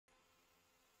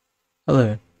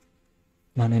Hello,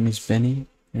 my name is Benny,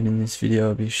 and in this video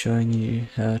I'll be showing you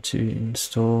how to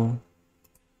install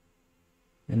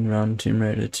and run Tomb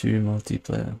Raider 2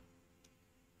 multiplayer.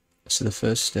 So the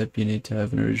first step, you need to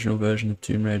have an original version of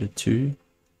Tomb Raider 2,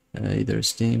 either a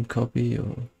Steam copy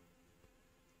or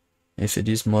if it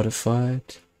is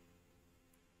modified,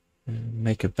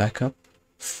 make a backup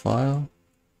file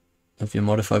of your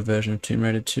modified version of Tomb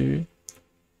Raider 2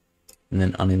 and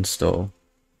then uninstall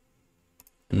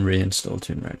and reinstall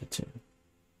Tomb Raider 2.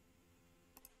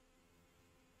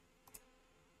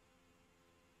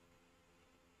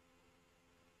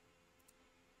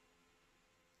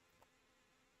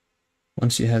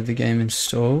 Once you have the game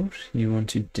installed, you want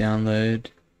to download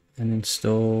and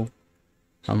install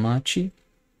Hamachi,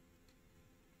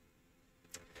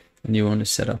 and you want to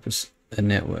set up a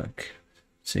network.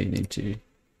 So you need to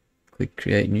click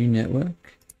create new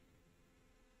network,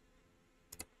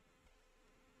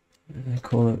 and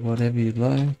call it whatever you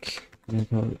like. I'm going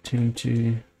to call it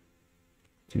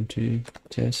Tomb2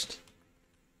 test.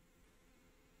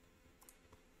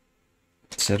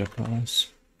 Set a pass.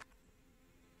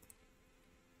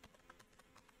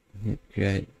 You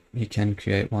can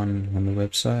create one on the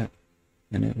website,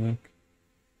 the network,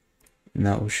 and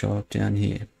that will show up down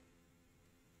here.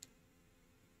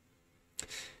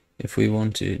 If we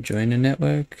want to join a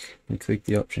network, we click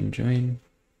the option join,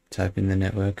 type in the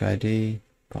network ID,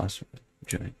 password,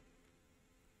 join.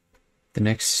 The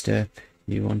next step,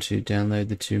 you want to download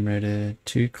the Tomb Raider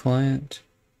 2 client.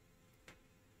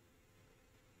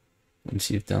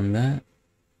 Once you've done that,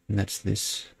 and that's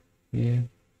this here,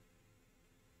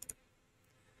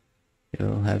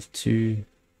 you'll have two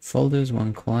folders,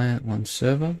 one client, one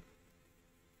server.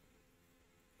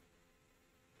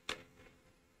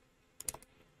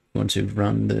 You want to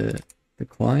run the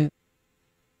client,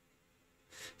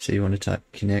 so you want to type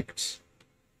connect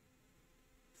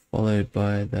followed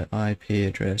by the IP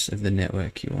address of the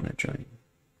network you want to join,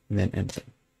 and then enter.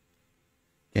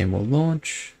 Game will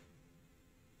launch,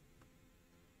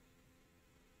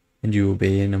 and you will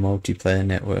be in a multiplayer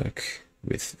network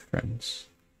with friends.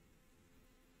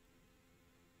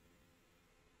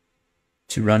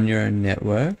 To run your own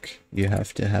network, you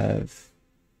have to have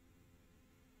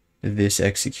this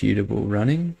executable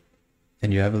running,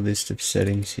 and you have a list of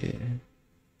settings here,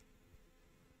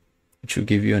 which will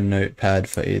give you a notepad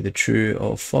for either true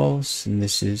or false, and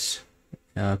this is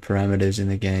parameters in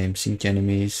the game, sync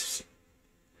enemies,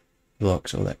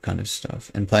 blocks, all that kind of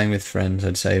stuff. And playing with friends,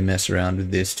 I'd say mess around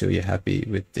with this till you're happy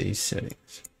with these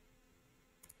settings.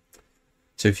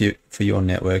 So for your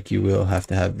network, you will have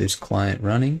to have this client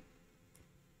running,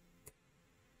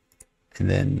 and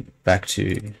then back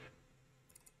to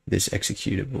this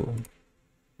executable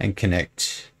and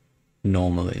connect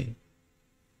normally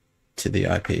to the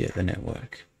IP of the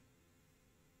network.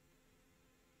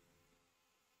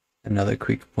 Another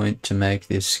quick point to make: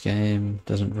 this game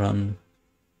doesn't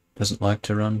like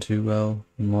to run too well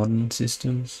in modern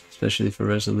systems, especially for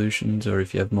resolutions or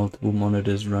if you have multiple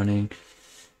monitors running.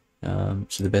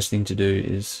 So the best thing to do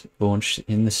is launch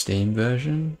in the Steam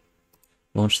version,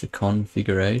 launch the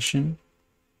configuration,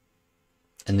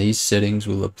 and these settings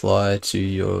will apply to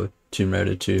your Tomb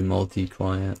Raider 2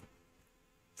 multi-client.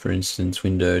 For instance,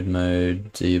 windowed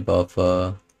mode,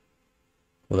 debuffer,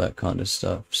 all that kind of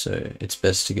stuff. So it's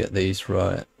best to get these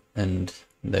right, and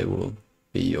they will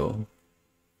be your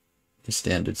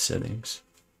standard settings.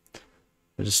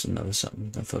 But just another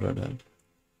something I thought I'd add.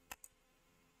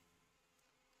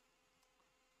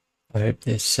 I hope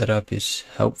this setup is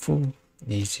helpful,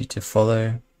 easy to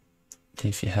follow.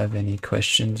 If you have any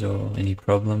questions or any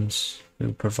problems,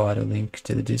 we'll provide a link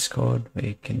to the Discord where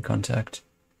you can contact.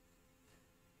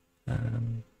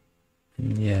 And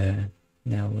yeah,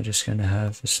 now we're just going to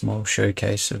have a small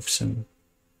showcase of some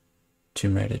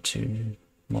Tomb Raider 2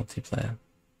 multiplayer.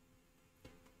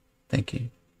 Thank you.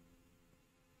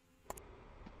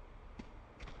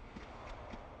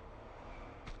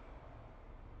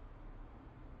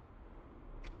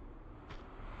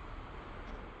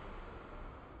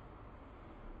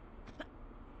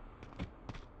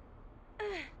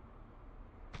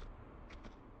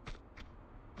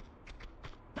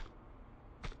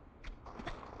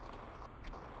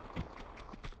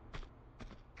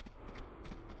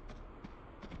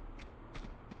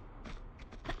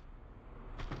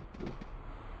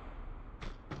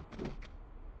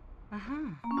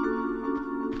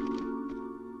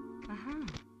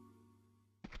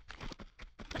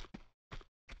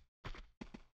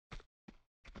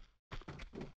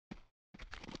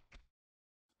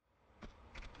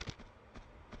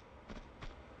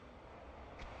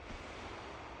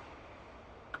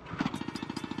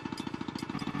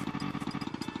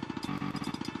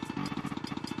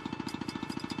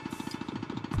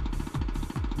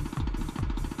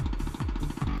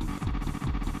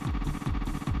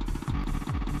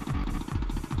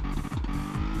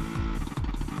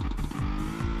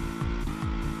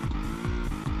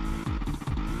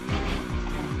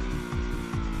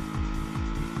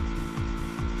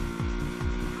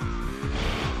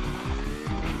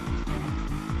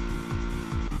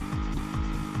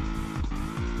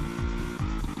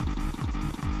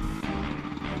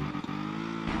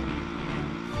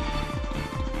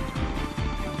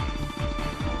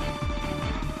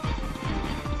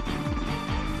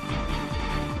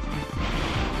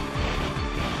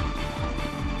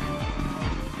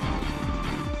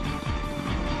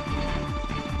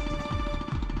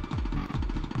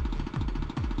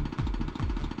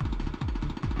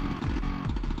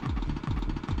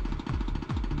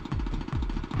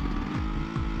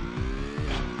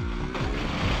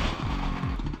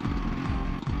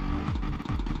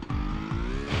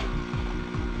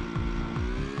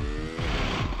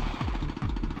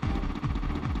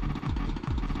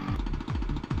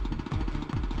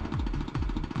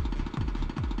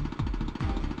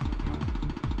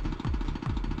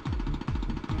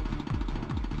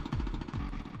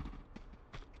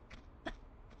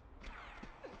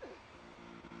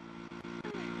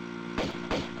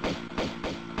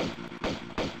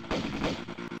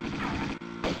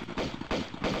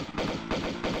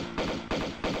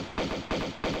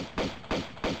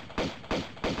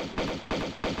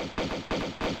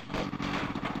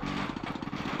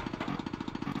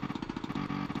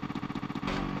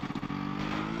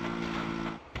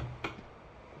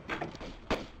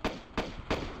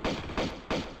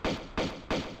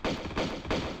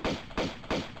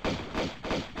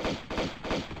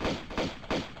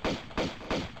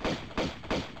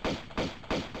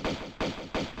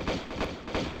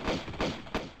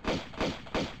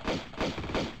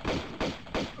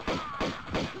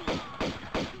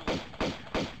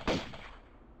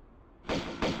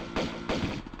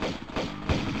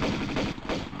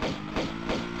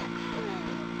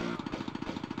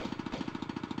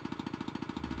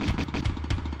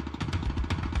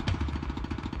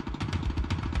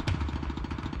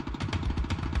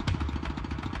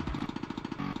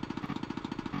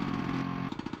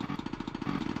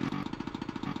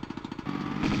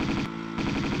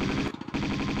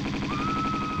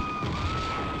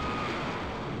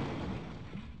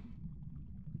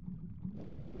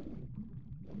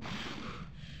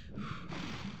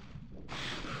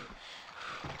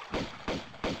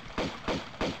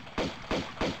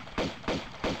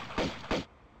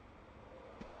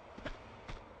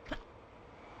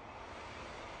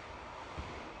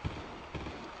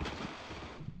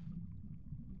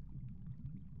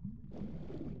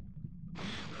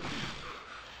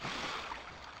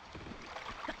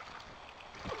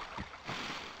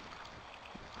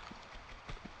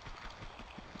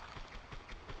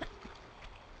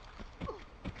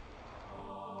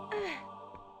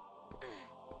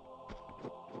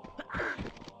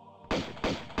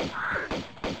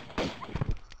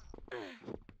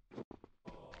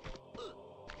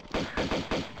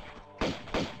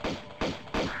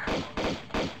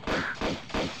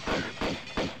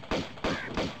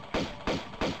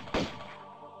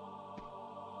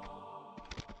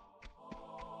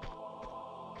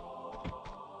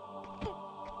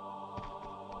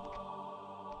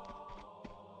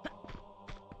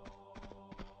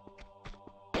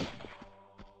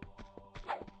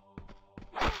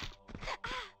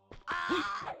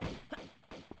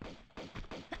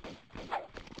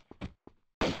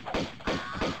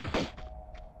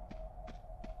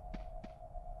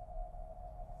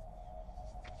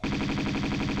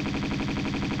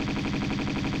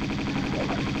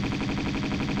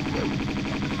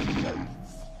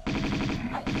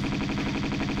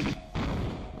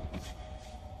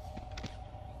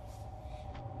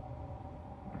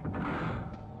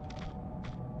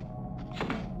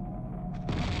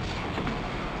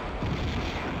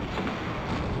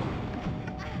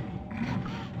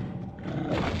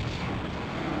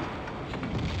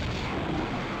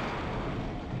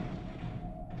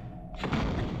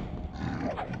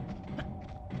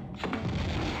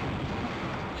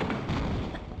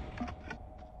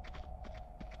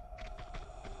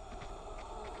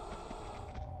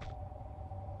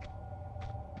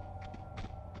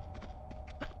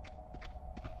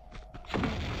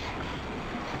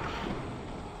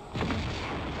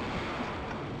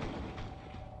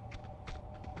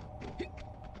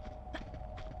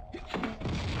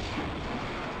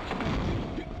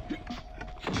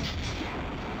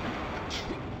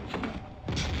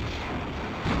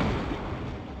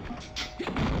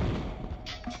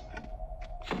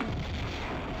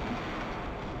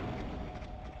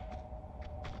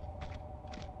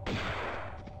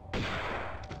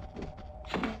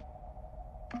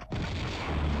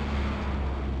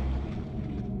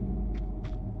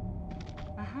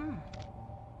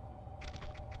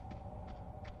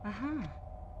 Uh-huh.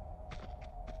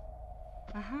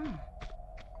 Uh-huh.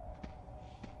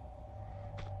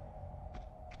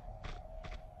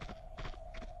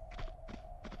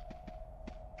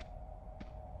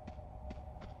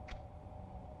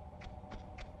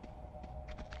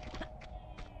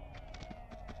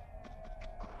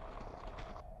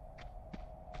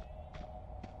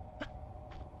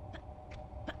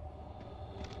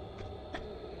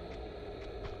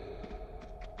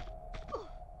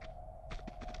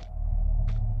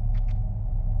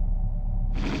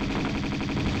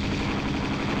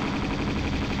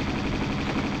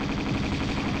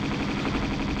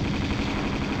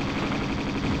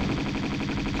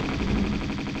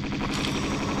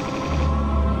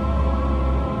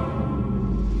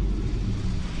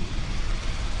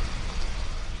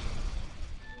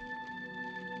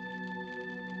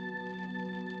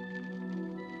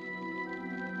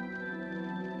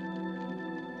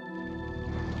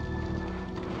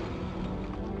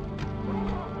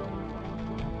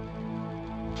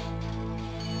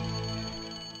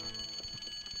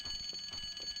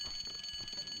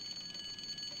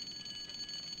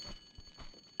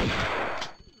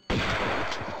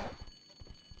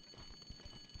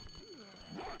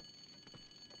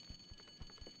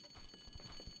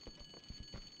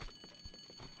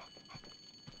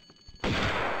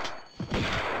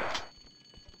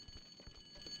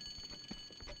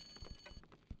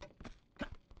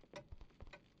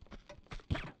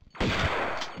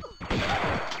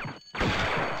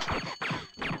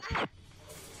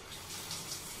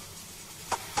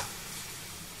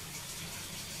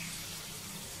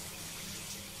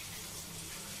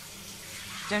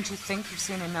 Don't you think you've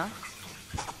seen enough?